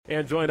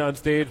and joined on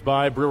stage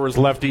by Brewers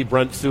lefty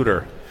Brent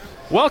Suter.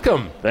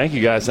 Welcome. Thank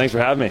you, guys. Thanks for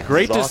having me.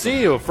 Great to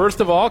see you. First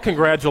of all,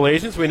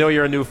 congratulations. We know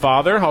you're a new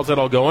father. How's that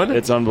all going?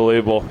 It's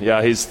unbelievable.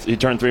 Yeah, he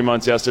turned 3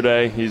 months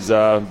yesterday. He's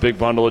a big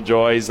bundle of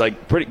joy. He's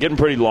like getting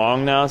pretty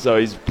long now, so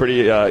he's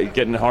pretty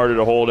getting harder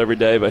to hold every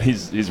day. But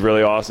he's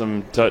really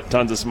awesome.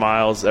 Tons of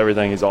smiles.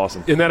 Everything. He's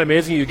awesome. Isn't that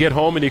amazing? You get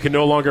home and you can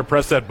no longer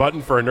press that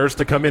button for a nurse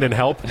to come in and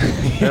help.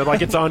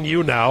 Like it's on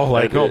you now.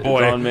 Like oh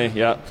boy, it's on me.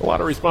 Yeah, it's a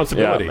lot of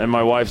responsibility. Yeah, and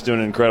my wife's doing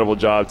an incredible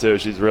job too.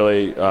 She's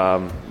really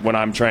when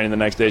I'm training the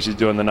next day, she's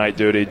doing the night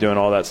duty, doing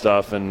all that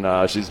stuff,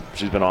 and she's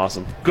been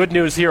awesome. Good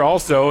news here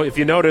also, if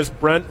you notice,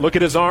 Brent, look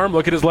at his arm,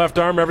 look at his left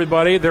arm,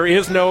 everybody. There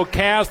is no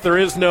cast, there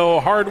is no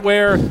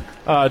hardware.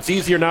 It's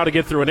easier now to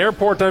get through an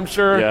airport, I'm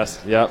sure.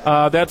 Yes,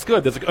 yeah. That's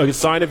good. That's a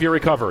sign of your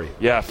recovery.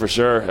 Yeah, for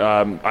sure.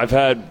 I've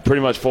had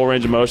pretty much full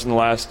range of motion the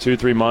last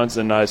 2-3 months,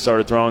 and I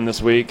started throwing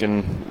this week,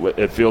 and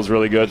it feels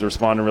really good. It's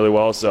responding really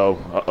well, so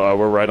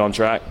we're right on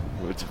track.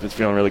 It's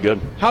feeling really good.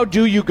 How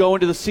do you go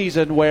into the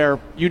season where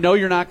you know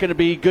you're not going to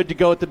be good to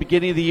go at the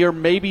beginning of the year?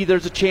 Maybe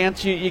there's a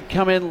chance you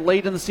come in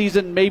late in the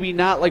season, maybe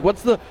not. Like,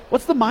 what's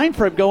the mind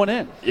frame going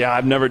in? Yeah,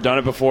 I've never done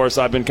it before,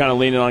 so I've been kind of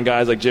leaning on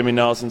guys like Jimmy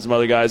Nelson, some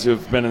other guys who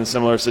have been in a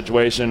similar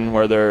situation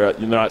where they're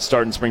not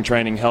starting spring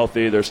training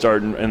healthy. They're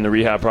starting in the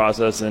rehab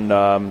process,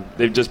 and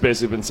they've just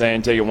basically been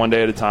saying take it one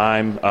day at a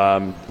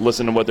time,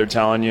 listen to what they're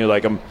telling you.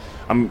 Like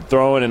I'm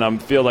throwing and I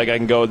feel like I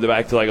can go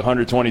back to like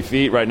 120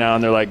 feet right now,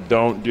 and they're like,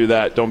 don't do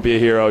that. Don't be a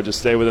hero. Just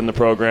stay within the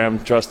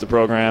program. Trust the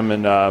program,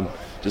 and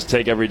just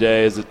take every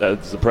day as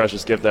the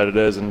precious gift that it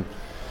is, and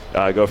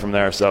go from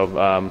there.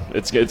 So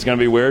it's going to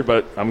be weird,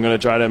 but I'm going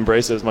to try to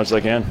embrace it as much as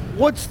I can.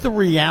 What's the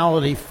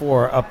reality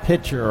for a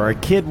pitcher or a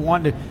kid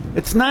wanting to –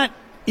 it's not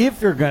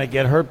if you're going to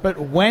get hurt, but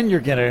when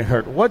you're going to get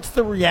hurt. What's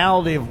the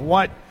reality of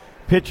what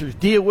pitchers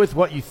deal with,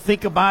 what you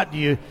think about? Do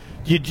you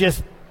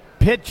just –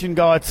 pitch and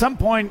go, at some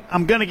point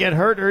I'm going to get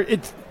hurt, or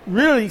it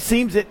really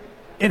seems it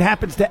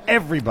happens to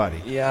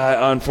everybody?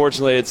 Yeah,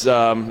 unfortunately it's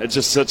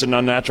just such an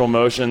unnatural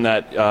motion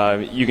that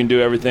you can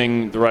do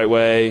everything the right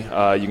way.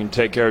 You can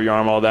take care of your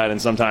arm, all that, and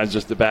sometimes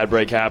just the bad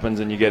break happens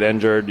and you get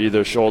injured,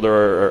 either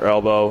shoulder or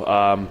elbow.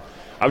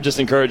 I would just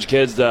encourage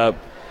kids to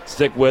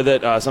stick with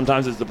it.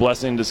 Sometimes it's the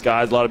blessing in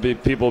disguise. A lot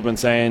of people have been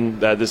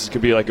saying that this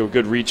could be like a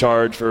good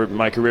recharge for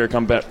my career,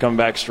 come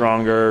back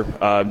stronger,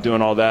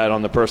 doing all that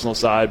on the personal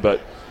side, but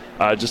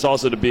just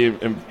also to be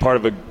part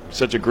of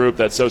such a group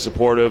that's so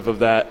supportive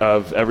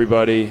of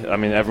everybody. I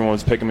mean,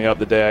 everyone's picking me up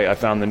the day I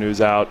found the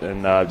news out,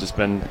 and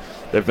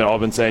they've all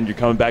been saying, "You're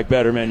coming back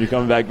better, man. You're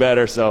coming back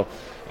better." So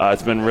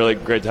it's been really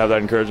great to have that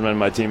encouragement in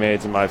my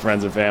teammates and my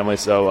friends and family.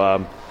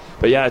 So,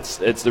 but yeah,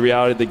 it's the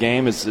reality of the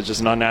game. It's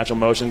just an unnatural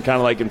motion, kind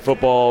of like in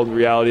football. The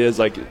reality is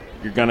like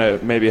you're gonna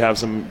maybe have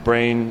some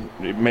brain,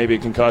 maybe a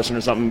concussion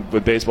or something.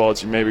 With baseball,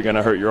 it's maybe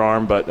gonna hurt your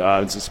arm, but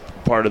it's just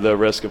part of the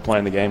risk of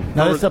playing the game.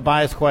 Now, this is a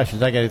biased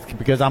question. I get it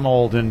because I'm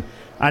old, and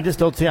I just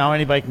don't see how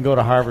anybody can go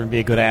to Harvard and be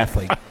a good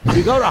athlete.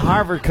 You go to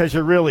Harvard because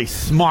you're really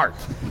smart.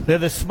 They're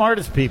the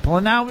smartest people,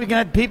 and now we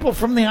got people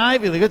from the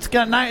Ivy League. It's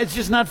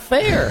just not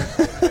fair.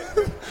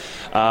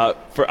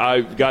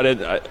 I got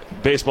it.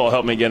 Baseball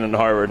helped me get into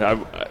Harvard.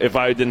 If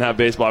I didn't have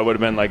baseball, I would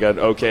have been like an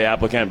okay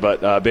applicant,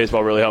 but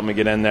baseball really helped me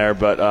get in there.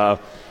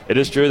 But it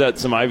is true that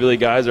some Ivy League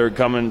guys are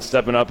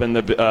stepping up in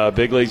the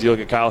big leagues. You look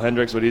at Kyle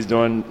Hendricks, what he's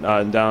doing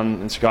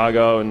down in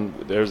Chicago, and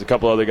there's a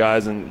couple other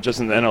guys, and just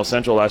in the NL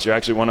Central last year.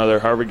 Actually, one other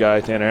Harvard guy,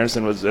 Tanner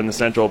Anderson, was in the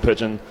Central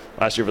pitching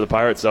last year for the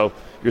Pirates. So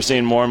you're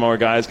seeing more and more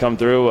guys come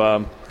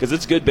through because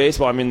it's good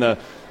baseball. I mean, the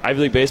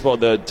Ivy League baseball,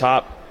 the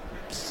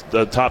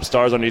top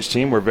stars on each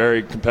team were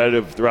very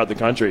competitive throughout the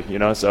country,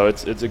 so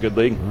it's a good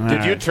league.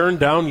 Did you turn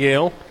down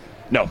Yale?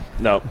 No.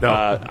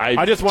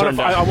 I just want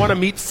to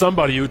meet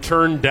somebody who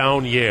turned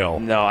down Yale.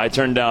 No, I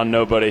turned down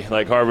nobody.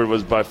 Like Harvard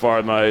was by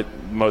far my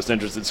most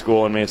interested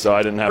school in me, so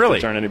I didn't have to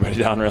turn anybody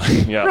down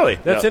really. Yeah. Really?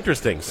 That's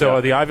interesting.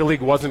 So the Ivy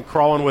League wasn't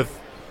crawling with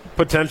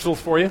potentials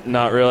for you?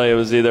 Not really. It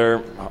was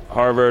either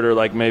Harvard or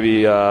like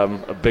maybe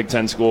a Big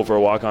Ten school for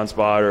a walk-on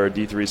spot or a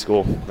D3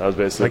 school. That was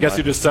basically. I guess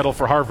you just settled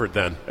for Harvard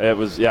then. It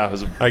was.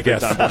 I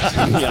guess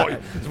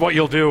it's what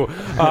you'll do.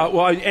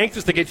 Well, I'm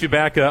anxious to get you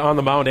back on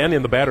the mound and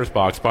in the batter's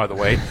box, by the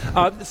way.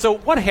 So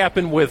what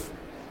happened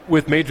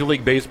with Major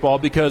League Baseball?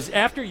 Because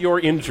after your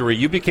injury,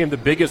 you became the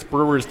biggest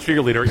Brewers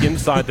cheerleader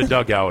inside the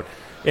dugout,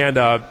 and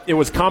it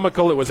was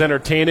comical. It was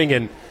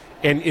entertaining,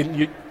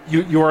 and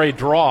you are a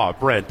draw,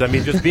 Brent. I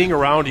mean, just being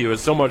around you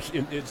is so much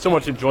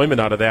enjoyment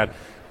out of that.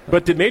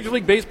 But did Major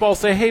League Baseball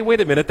say, "Hey, wait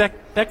a minute,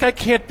 that guy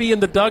can't be in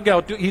the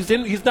dugout.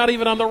 He's not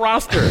even on the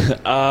roster"?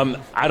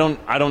 I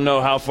don't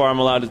know how far I'm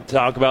allowed to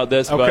talk about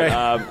this,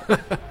 okay. But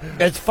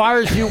as far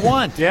as you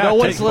want. Yeah, no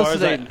one's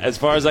listening. As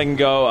far as I can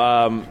go,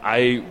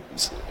 I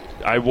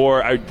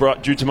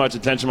drew too much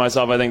attention to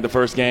myself, I think, the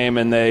first game,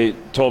 and they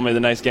told me the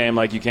next game,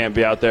 like, you can't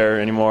be out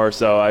there anymore.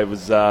 So I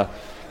was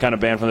kind of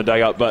banned from the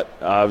dugout, but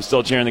I was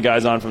still cheering the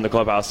guys on from the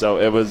clubhouse. So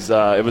it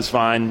was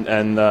fine,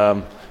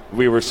 and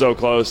we were so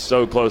close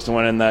to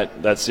winning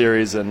that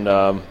series, and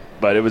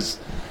but it was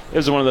it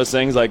was one of those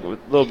things. Like a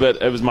little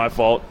bit, it was my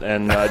fault,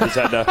 and I just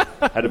had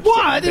to.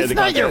 What? It's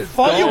not your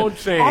fault.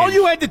 All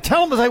you had to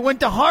tell him was I went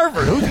to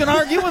Harvard. Who's going to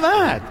argue with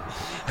that?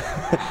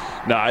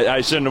 No,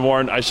 I shouldn't have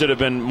warned. I should have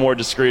been more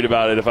discreet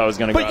about it if I was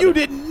going to go. But you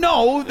didn't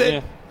know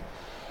that.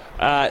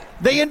 Yeah.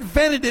 They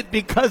invented it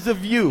because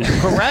of you,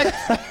 correct?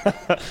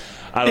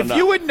 I don't know. If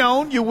you had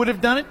known, you would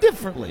have done it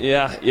differently.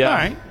 Yeah. All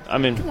right. I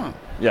mean, come on.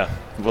 Yeah,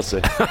 we'll see.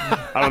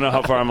 I don't know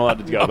how far I'm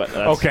allowed to go, but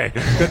okay,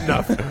 good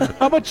enough.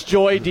 How much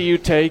joy do you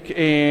take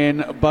in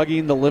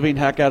bugging the living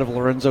heck out of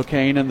Lorenzo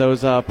Cain in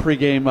those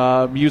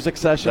pregame music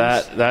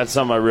sessions? That's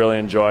something I really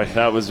enjoy.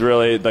 That was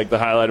really like the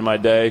highlight of my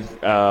day.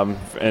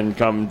 And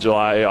come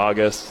July,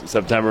 August,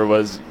 September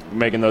was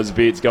making those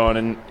beats going,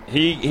 and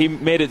he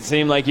made it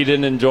seem like he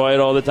didn't enjoy it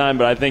all the time,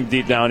 but I think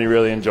deep down he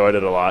really enjoyed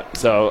it a lot.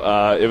 So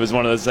it was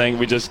one of those things.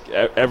 We just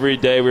every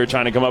day we were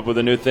trying to come up with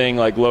a new thing,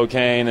 like low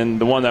Cain,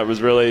 and the one that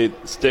was really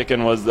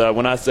sticking was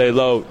when I say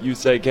low, you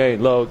say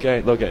Cain, low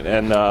Cain, low Cain,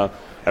 and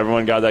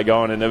everyone got that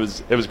going, and it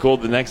was cool.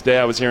 The next day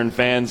I was hearing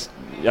fans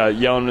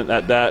yelling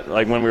at that,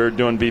 like when we were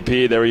doing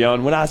BP, they were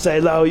yelling, when I say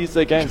low, you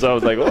say Cain. So I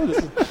was like, oh,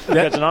 this is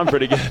catching on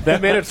pretty good.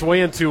 That made its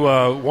way into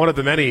one of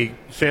the many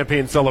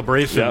champagne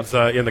celebrations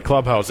in the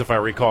clubhouse, if I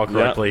recall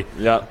correctly.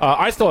 Yeah.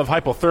 I still have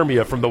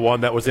hypothermia from the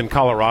one that was in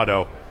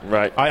Colorado.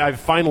 Right. I've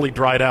finally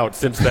dried out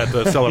since that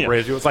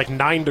celebration. It was like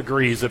 9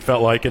 degrees, it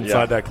felt like,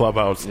 inside that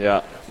clubhouse.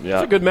 Yeah.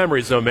 It's a good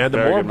memories, though, man.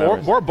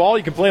 The more ball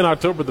you can play in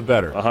October, the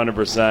better.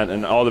 100%.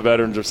 And all the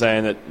veterans are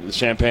saying that the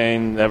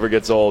champagne never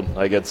gets old.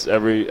 Like, it's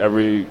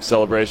every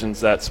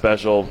celebration's that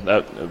special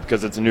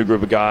because it's a new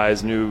group of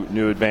guys,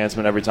 new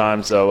advancement every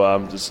time.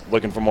 So just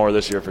looking for more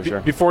this year for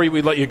sure. Before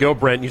we let you go,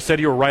 Brent, you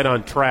said you were right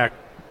on track.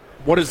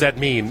 What does that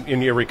mean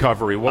in your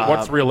recovery?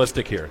 What's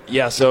realistic here?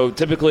 Yeah, so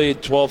typically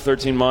 12,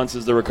 13 months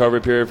is the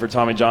recovery period for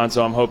Tommy John.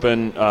 So I'm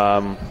hoping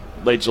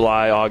late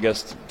July,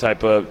 August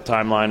type of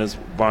timeline is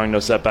barring no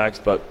setbacks.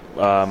 But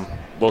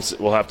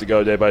we'll have to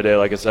go day by day,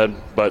 like I said.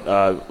 But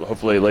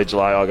hopefully late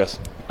July, August.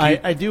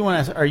 I do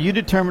want to ask, are you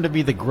determined to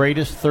be the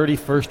greatest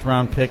 31st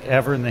round pick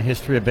ever in the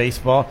history of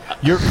baseball?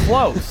 You're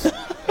close.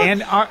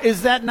 And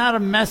is that not a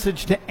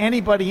message to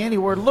anybody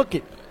anywhere? Look,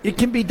 it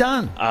can be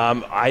done.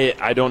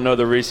 I don't know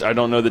the I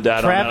don't know the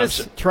data on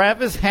that.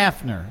 Travis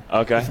Hafner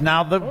is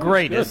now the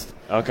greatest.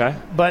 Okay.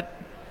 But,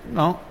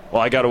 no.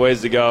 Well, I got a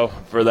ways to go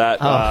for that.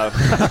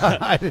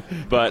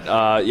 But,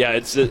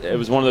 it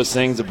was one of those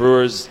things. The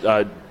Brewers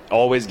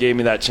always gave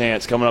me that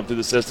chance coming up through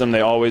the system. They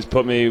always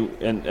put me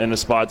in a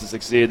spot to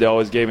succeed. They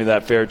always gave me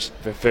that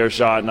fair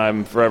shot, and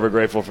I'm forever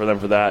grateful for them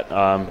for that.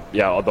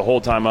 The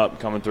whole time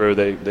up coming through,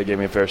 they gave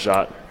me a fair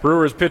shot.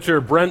 Brewers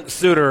pitcher Brent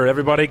Suter.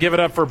 Everybody give it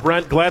up for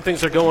Brent. Glad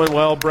things are going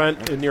well,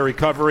 Brent, in your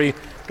recovery.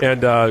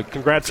 And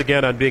congrats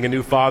again on being a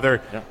new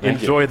father. Yeah,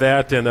 Enjoy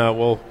that, and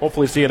we'll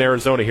hopefully see you in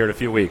Arizona here in a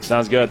few weeks.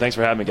 Sounds good. Thanks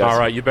for having me, guys. All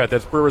right, you bet.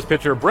 That's Brewers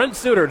pitcher Brent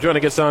Suter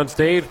joining us on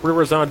stage.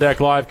 Brewers on Deck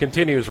Live continues.